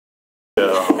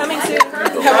Coming soon.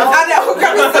 I know.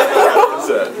 Coming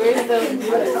soon.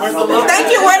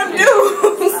 Thank you. Where them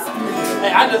dudes?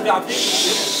 Hey, I just got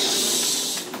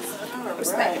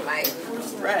Respect, Mike.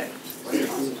 Right.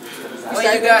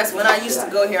 Well, you guys, when I used to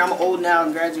go here, I'm old now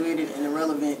and graduated and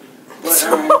irrelevant. But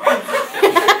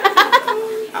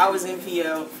I was in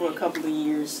PL for a couple of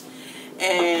years,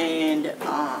 and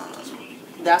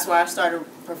that's why I started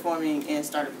performing and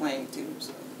started playing too.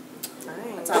 So.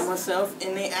 Nice. I taught myself,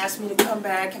 and they asked me to come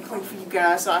back and play for you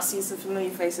guys. So I see some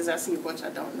familiar faces. I see a bunch I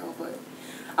don't know, but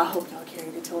I hope y'all carry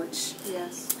the torch.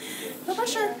 Yes. No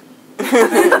pressure.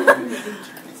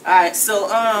 Alright, so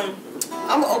I'm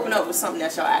gonna open up with something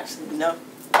that y'all actually know.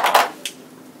 Alright,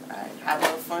 have a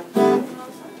little fun.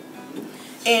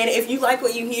 And if you like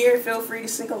what you hear, feel free to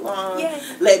sing along. Yeah.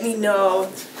 Let me know,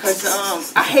 cause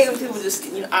I hate when people just,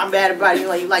 you know, I'm bad about it.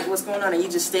 You like what's going on, and you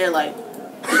just stare like.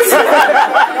 That's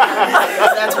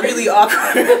really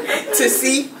awkward to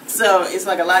see. So it's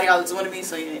like a lot of y'all just want to be.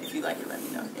 So if you like it, let me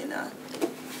know. And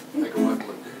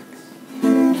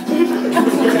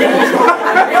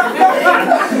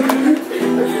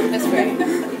that's great.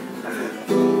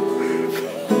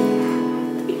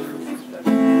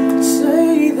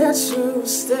 Say that you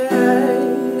stay a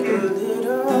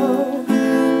little.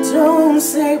 Don't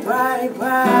say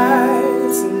bye-bye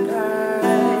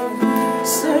tonight.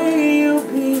 Say you'll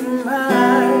be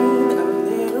mine. A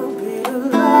little bit of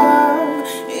love.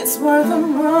 It's worth a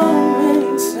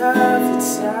moment of the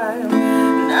time.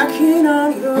 Knocking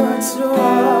on your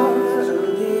door.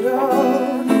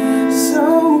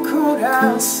 So cold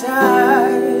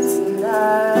outside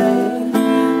tonight.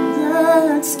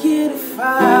 Let's get a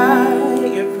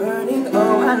fire burning.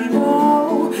 Oh, I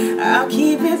know I'll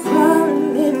keep it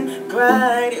burning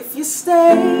bright if you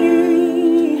stay,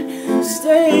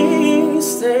 stay,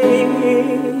 stay.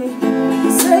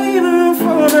 Save room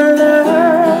for the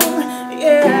love,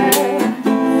 yeah.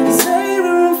 Save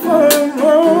room for a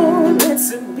moment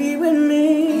to be with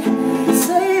me.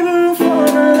 Save room for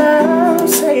the love.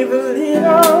 Save a little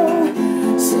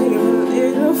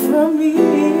from me,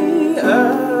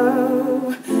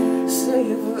 oh.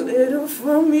 Save a little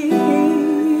from me,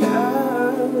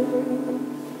 oh.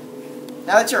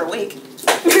 Now that you're awake.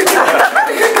 Yay!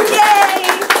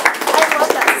 I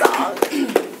love that song.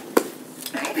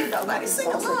 I ain't heard nobody sing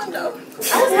along though. I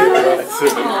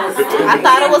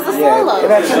thought it was a solo. I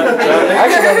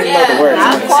actually don't even know the words. I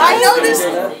noticed.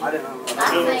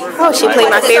 Oh, she played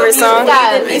my favorite song.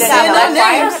 You said no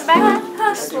names.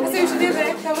 I see what you did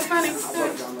there. That was funny.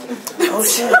 Oh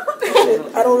shit.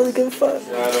 I don't really give a fuck.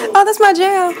 Oh, that's my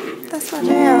jam. That's my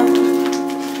jam.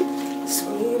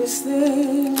 Sweetest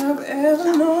thing I've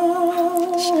ever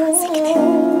known.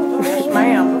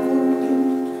 Ma'am.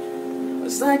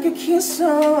 Was like a kiss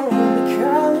on the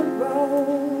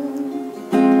collarbone.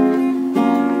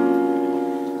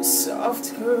 A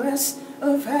soft caress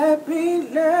of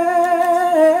happiness.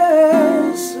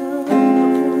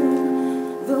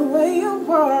 The way you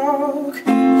walk,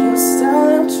 your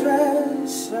style of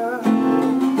dress.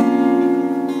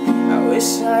 I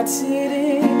wish I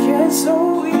didn't get so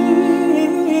weak.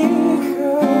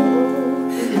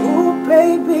 Oh,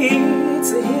 baby,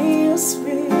 to hear you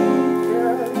speak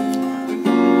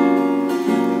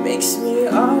makes me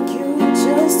argue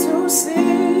just to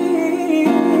see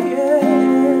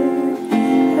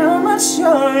how much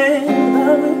you're in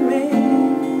love with me.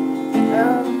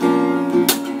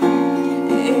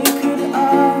 It could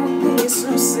all be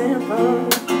so simple,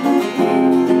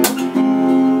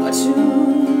 but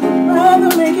you'd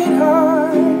rather make it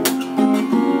hard.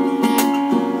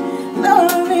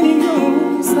 Loving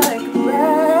you is like a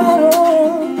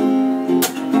battle,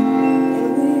 and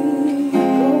we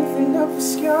both end up with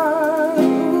scars.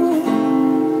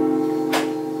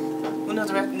 Who knows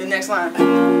the next line?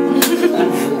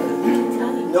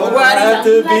 Nobody have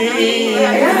to be.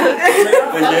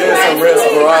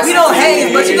 We don't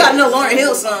hate, but you gotta know Lauryn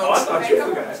Hill songs.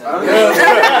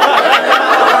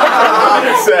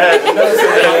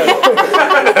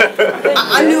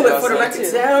 I knew it for the record.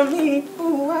 Tell me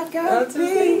who I gotta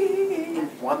be.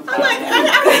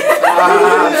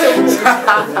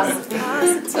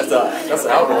 That's an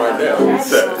album right there.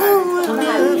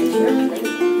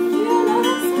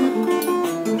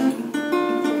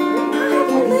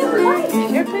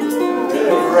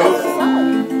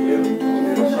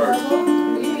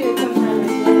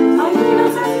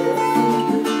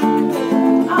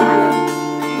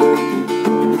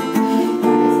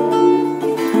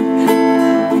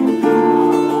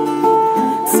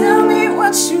 Tell me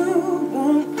what you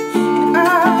want, and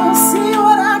I'll see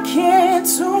what I can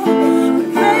do.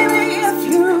 But baby,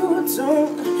 if you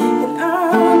don't, then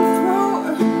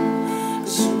I'm through.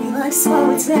 like slow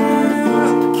it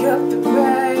down, pick up the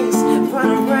pace,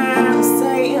 run around,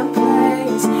 stay in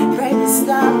place. Baby,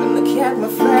 stop and look at my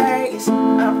face.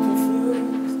 I'm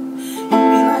confused. You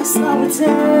be like slow it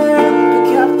down,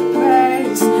 pick up the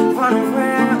pace, run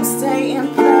around, stay in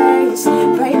place.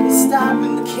 Baby, stop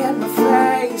and look at my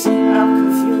face.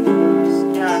 I'm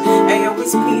confused. Yeah. Hey, yo,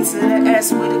 it's P to the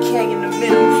S with a K in the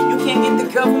middle. You can't get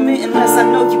the government unless I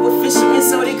know you a fisherman,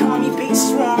 so they call me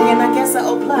Bstrong, and I guess I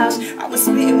oblige. I was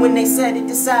spitting when they said it,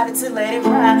 decided to let it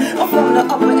ride. I'm from the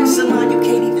upper echelon, you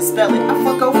can't even spell it. I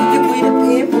fuck over you with a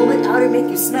pen, pull it out and make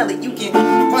you smell it. You can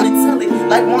run and tell it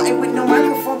like Martin with no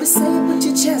microphone, but say it with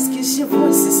your chest, cause your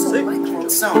voice is so microphone.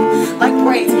 Like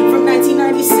braids from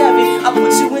 1997, I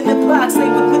put you in the box,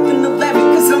 labeled with an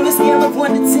 11, cause on a scale of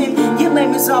 1 to 10, your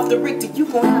name is off the Richter. You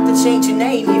gon' have to change your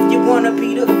name if you wanna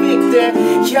be the victor.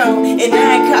 Yo, and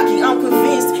I ain't cocky, I'm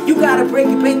convinced. You gotta break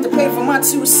a bank to pay for my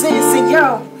 2 cents. And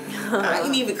yo, I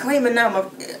ain't even claiming I'm a...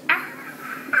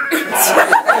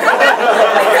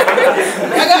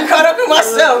 I got caught up in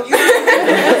myself. I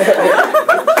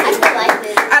feel like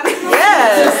this.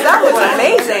 Yes, that was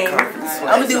amazing.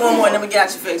 I'm gonna do one more and then we get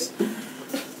out your face.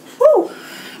 Woo!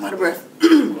 I'm out of breath.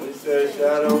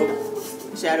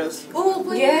 Shadows. Oh,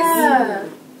 please. Yeah.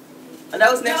 Oh, that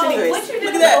was next anyways. What you did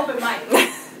Look at that. open mic?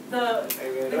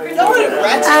 Don't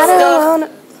ratchet I stuff. don't wanna.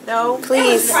 No.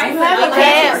 Please. We can't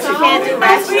do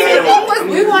ratchet.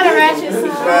 We want a ratchet song.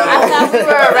 I thought we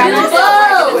were a ratchet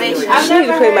song. She need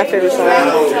to play my favorite song.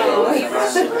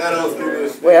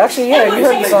 Wait, actually, yeah, you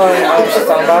heard the song she's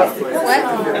talking about?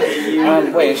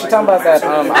 What? Wait, she's talking about that, I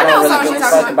don't really give a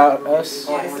fuck about us.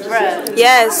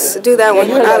 Yes, do that one.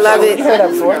 I love it. You heard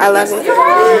that before? I love it.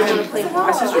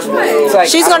 It's like,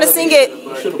 She's gonna sing it.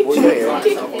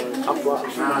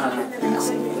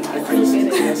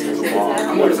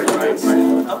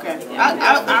 Okay.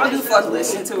 I'll do fuck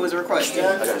list since it was requested.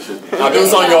 Now do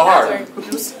what's on your heart.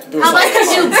 How about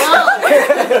you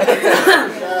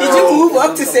Did you move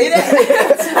up to say that?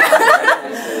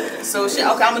 So okay,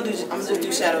 I'm gonna just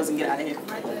do shadows and get out of here.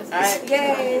 Alright?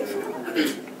 Yay.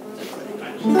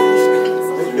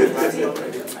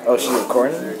 oh, she's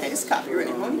recording? Hey, it's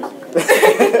copywritten, homie. I'm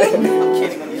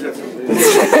kidding. I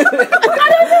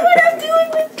don't know what I'm doing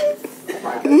with this.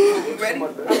 You ready?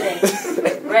 Okay.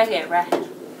 Right here, right here.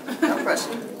 No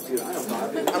pressure.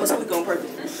 I'm gonna speak on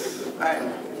purpose. Alright.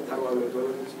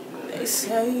 They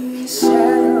say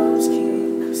shadows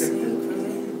keep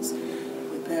secrets.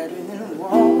 We're better than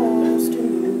walls do.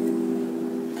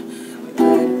 We're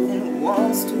better than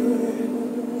walls do.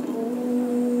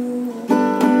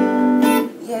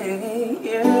 Yeah,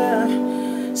 yeah.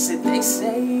 So they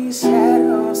say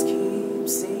shadows keep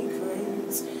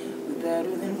secrets. We're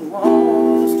better than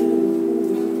walls do.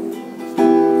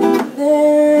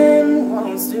 Than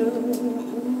walls do.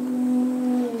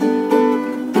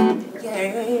 Yeah,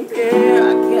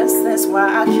 I guess that's why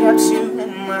I kept you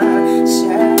in my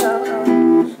shadow.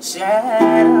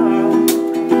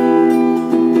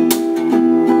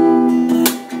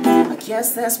 I guess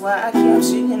that's why I kept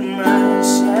you in my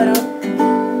shadow.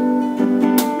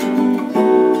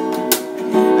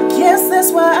 I guess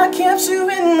that's why I kept you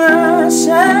in my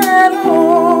shadow.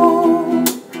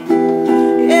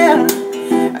 Yeah,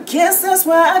 I guess that's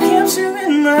why I kept you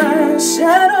in my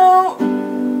shadow.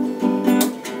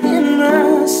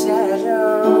 My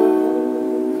shadow.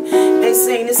 They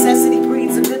say necessity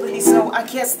breeds ability, so I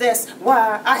guess that's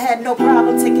why I had no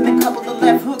problem taking a couple of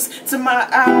left hooks to my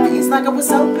eyes. Like I was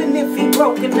hoping if he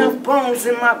broke enough bones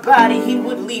in my body, he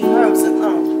would leave hers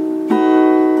alone.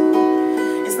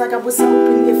 It's like I was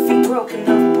hoping if he broke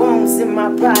enough bones in my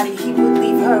body, he would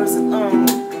leave hers alone.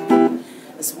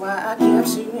 That's why I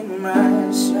kept you in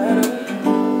my shadow.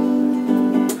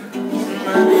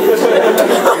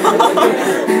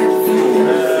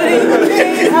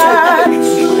 Hide the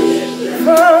truth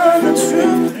from the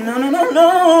truth. No, no, no, no,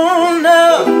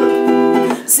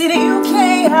 no. See that you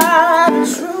can't hide the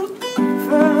truth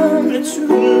from the truth.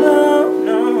 No,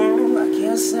 no. I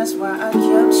guess that's why I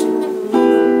kept you.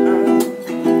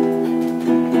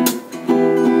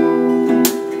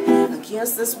 I guess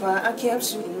that's why I kept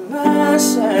you in my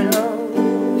shadow.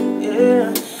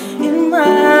 Yeah, in my.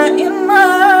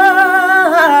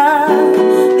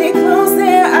 They closed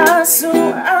their eyes, so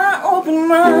I opened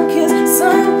mine, 'cause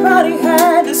somebody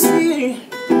had to see.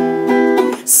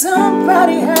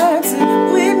 Somebody had to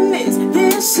witness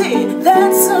this shit.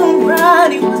 That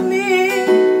somebody was me.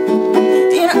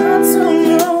 And I don't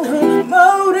know her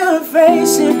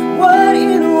motivation, what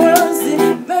it was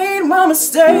that made my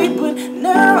mistake, but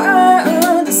now I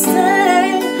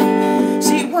understand.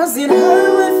 She wasn't her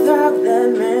without that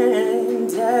man,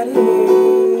 daddy.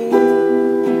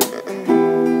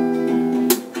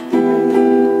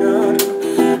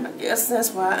 Yes,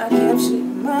 that's why I kept you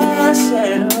in my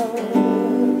shadow.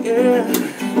 Yeah,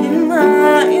 in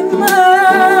my.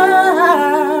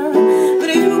 But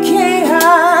if you can't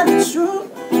hide the truth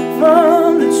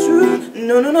from the truth,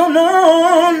 no.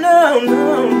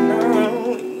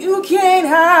 You can't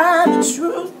hide the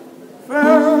truth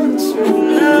from the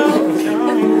truth,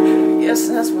 no. Yes,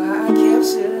 that's why I kept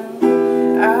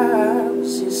you. I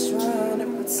was just trying to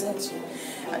protect you.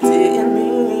 I didn't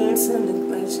mean to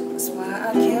neglect you. That's why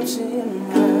I kept you in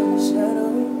my shadow.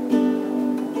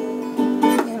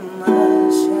 In my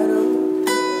shadow.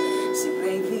 See,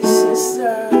 baby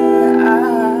sister,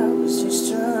 I was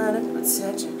just trying to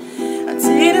protect you. I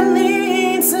didn't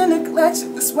mean to neglect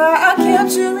you. That's why I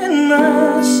kept you in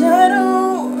my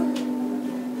shadow.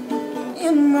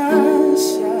 In my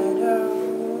shadow.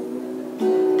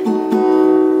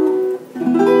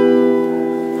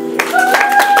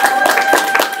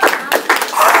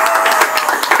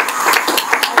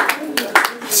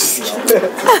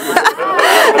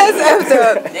 That's effed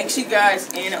up. Thanks, you guys,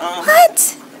 and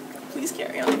What? please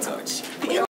carry on the torch.